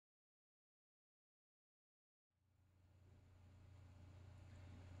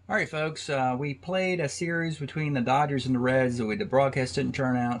All right, folks, we played a series between the Dodgers and the Reds. The broadcast didn't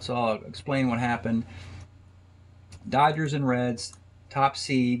turn out, so I'll explain what happened. Dodgers and Reds, top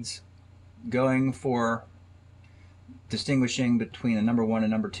seeds, going for distinguishing between the number 1 and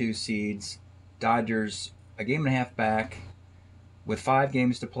number 2 seeds. Dodgers a game and a half back with 5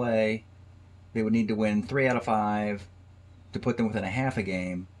 games to play. They would need to win 3 out of 5 to put them within a half a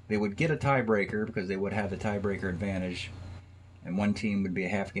game. They would get a tiebreaker because they would have the tiebreaker advantage. And one team would be a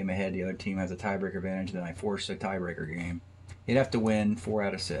half game ahead, the other team has a tiebreaker advantage, then I force a tiebreaker game. You'd have to win 4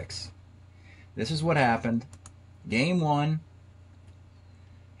 out of 6. This is what happened. Game 1.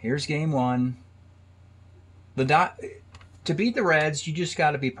 Here's game 1. To beat the Reds, you just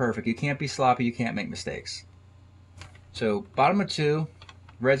got to be perfect. You can't be sloppy, you can't make mistakes. So, bottom of 2,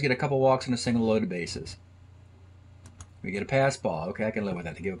 Reds get a couple walks and a single loaded bases. We get a pass ball. Okay, I can live with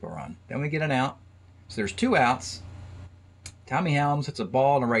that to give up a run. Then we get an out. So there's 2 outs. Tommy Helms hits a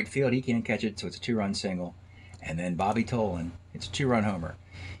ball in the right field. He can't catch it, so it's a 2-run single. And then Bobby Tolan, it's a 2-run homer.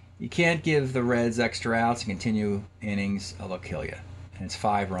 You can't give the Reds extra outs and continue innings, or they'll kill you. And it's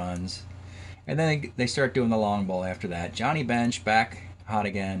 5 runs. And then they start doing the long ball after that. Johnny Bench back hot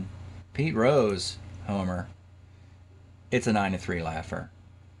again. Pete Rose, homer. It's a 9-3 laugher.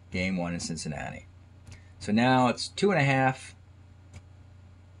 Game 1 in Cincinnati. So now it's 2.5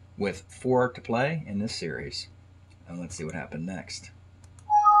 with 4 to play in this series. And let's see what happened next.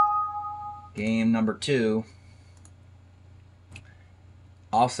 Game number 2.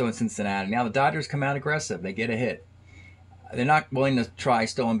 Also in Cincinnati. Now the Dodgers come out aggressive. They get a hit. They're not willing to try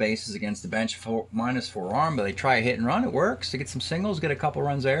stolen bases against the bench -4 arm, but they try a hit and run. It works. They get some singles, get a couple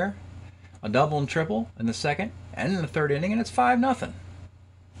runs there. A double and triple in the second and in the third inning, and it's 5-0.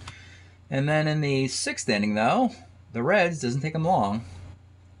 And then in the 6th inning, though, the Reds, doesn't take them long.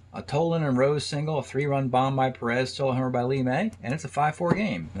 A Tolan and Rose single, a 3-run bomb by Perez, solo homer by Lee May, and it's a 5-4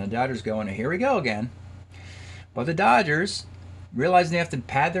 game. And the Dodgers go, here we go again. But the Dodgers, realizing they have to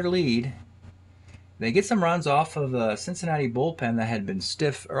pad their lead, they get some runs off of the Cincinnati bullpen that had been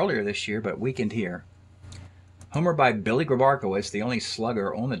stiff earlier this year, but weakened here. Homer by Billy Grabarkowitz, the only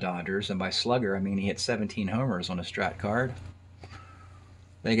slugger on the Dodgers, and by slugger I mean he hit 17 homers on a Strat card.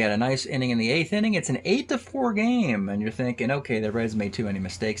 They got a nice inning in the 8th inning. It's an 8-4 game, and you're thinking, okay, the Reds made too many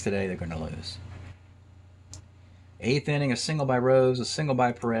mistakes today. They're going to lose. 8th inning, a single by Rose, a single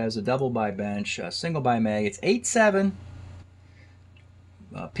by Perez, a double by Bench, a single by May. It's 8-7.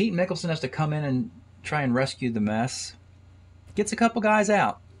 Pete Mickelson has to come in and try and rescue the mess. Gets a couple guys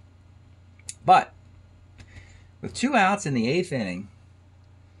out. But with 2 outs in the 8th inning,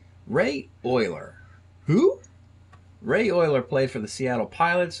 Ray Oyler. Who? Ray Oyler played for the Seattle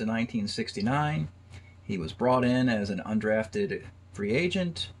Pilots in 1969. He was brought in as an undrafted free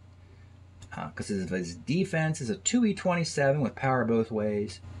agent because his defense is a 2E27 with power both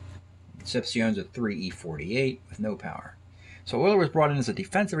ways. Concepcion's a 3E48 with no power. So Oyler was brought in as a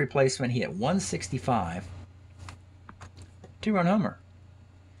defensive replacement. He hit 165. 2-run homer.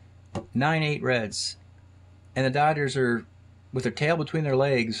 9-8 Reds. And the Dodgers are, with their tail between their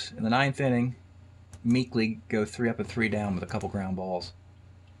legs in the 9th inning, meekly go 3 up and 3 down with a couple ground balls.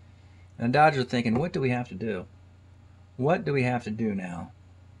 And the Dodgers are thinking, what do we have to do? What do we have to do now?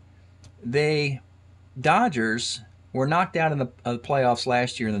 Dodgers were knocked out in the playoffs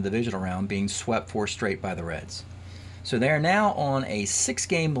last year in the divisional round, being swept 4 straight by the Reds. So they are now on a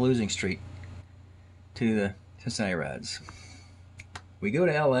 6-game losing streak to the Cincinnati Reds. We go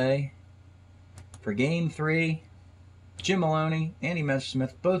to L.A. for Game 3. Jim Maloney, Andy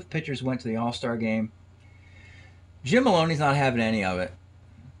Messersmith, both pitchers went to the All-Star game. Jim Maloney's not having any of it.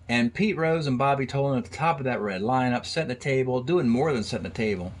 And Pete Rose and Bobby Tolan at the top of that Red lineup, setting the table, doing more than setting the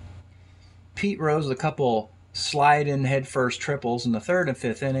table. Pete Rose with a couple slide-in head-first triples in the 3rd and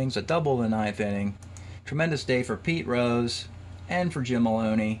 5th innings, a double in the 9th inning. Tremendous day for Pete Rose and for Jim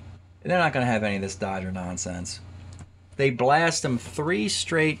Maloney. They're not going to have any of this Dodger nonsense. They blast them 3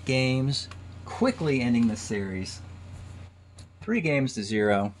 straight games, quickly ending the series.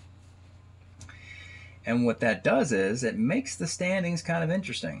 3-0. And what that does is it makes the standings kind of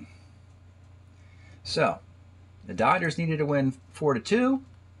interesting. So, the Dodgers needed to win 4-2.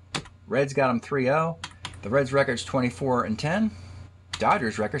 Reds got them 3-0. The Reds' record's 24-10.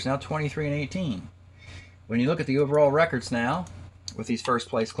 Dodgers' record's now 23-18. When you look at the overall records now, with these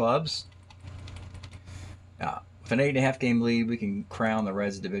first-place clubs, with an 8.5 game lead, we can crown the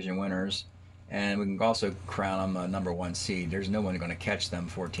Reds division winners. And we can also crown them a number 1 seed. There's no one going to catch them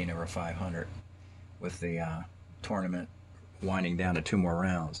 14 over 500 with the tournament winding down to 2 more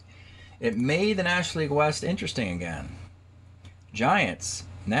rounds. It made the National League West interesting again. Giants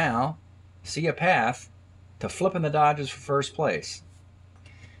now see a path to flipping the Dodgers for first place.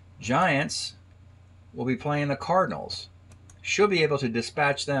 Giants will be playing the Cardinals. Should be able to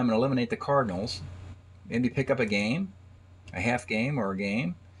dispatch them and eliminate the Cardinals. Maybe pick up a game, a half game or a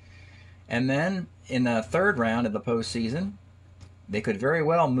game. And then in the third round of the postseason, they could very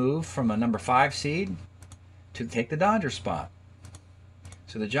well move from a number 5 seed to take the Dodgers spot.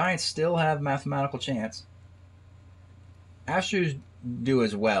 So the Giants still have mathematical chance. Astros do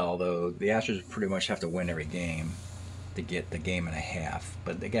as well, though the Astros pretty much have to win every game to get the game and a half.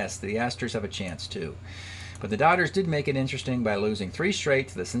 But I guess the Astros have a chance too. But the Dodgers did make it interesting by losing 3 straight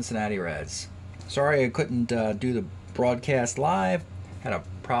to the Cincinnati Reds. Sorry I couldn't do the broadcast live. Had a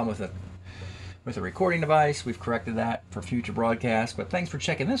problem with a recording device. We've corrected that for future broadcasts. But thanks for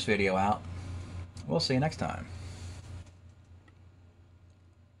checking this video out. We'll see you next time.